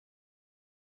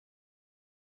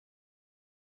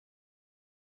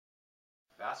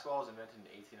Basketball was invented in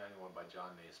 1891 by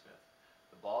John Naismith.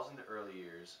 The balls in the early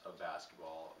years of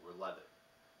basketball were leather,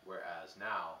 whereas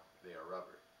now they are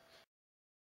rubber.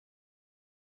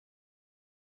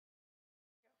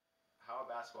 How a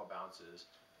basketball bounces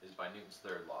is by Newton's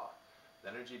third law.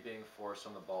 The energy being forced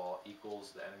on the ball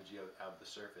equals the energy of the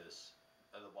surface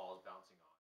that the ball is bouncing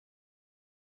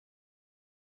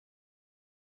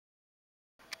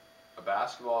on. A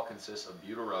basketball consists of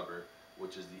butyl rubber,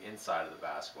 which is the inside of the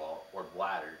basketball, or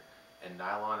bladder, and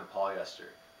nylon and polyester,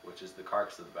 which is the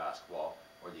carcass of the basketball,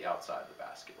 or the outside of the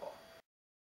basketball.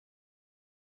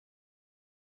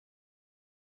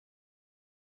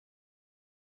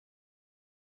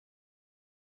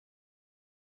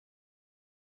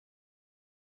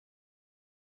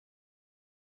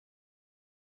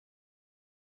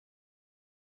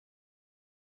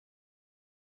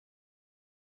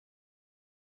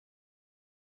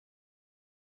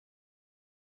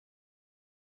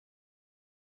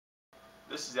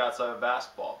 This is the outside of a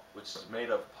basketball, which is made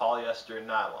of polyester and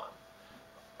nylon.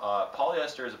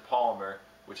 Polyester is a polymer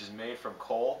which is made from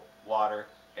coal, water,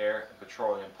 air, and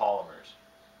petroleum polymers,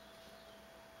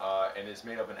 and is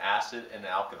made of an acid and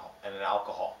an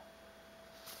alcohol.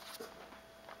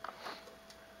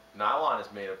 Nylon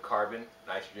is made of carbon,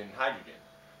 nitrogen, and hydrogen.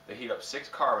 They heat up 6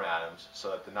 carbon atoms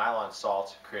so that the nylon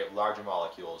salts create larger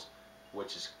molecules,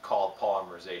 which is called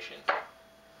polymerization.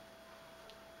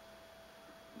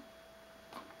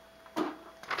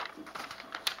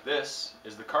 This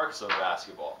is the carcass of a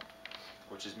basketball,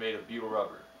 which is made of butyl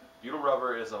rubber. Butyl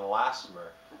rubber is an elastomer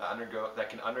that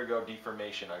can undergo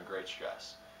deformation under great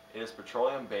stress. It is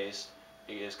petroleum based.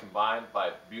 It is combined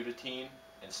by butadiene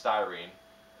and styrene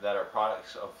that are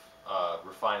products of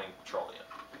refining petroleum.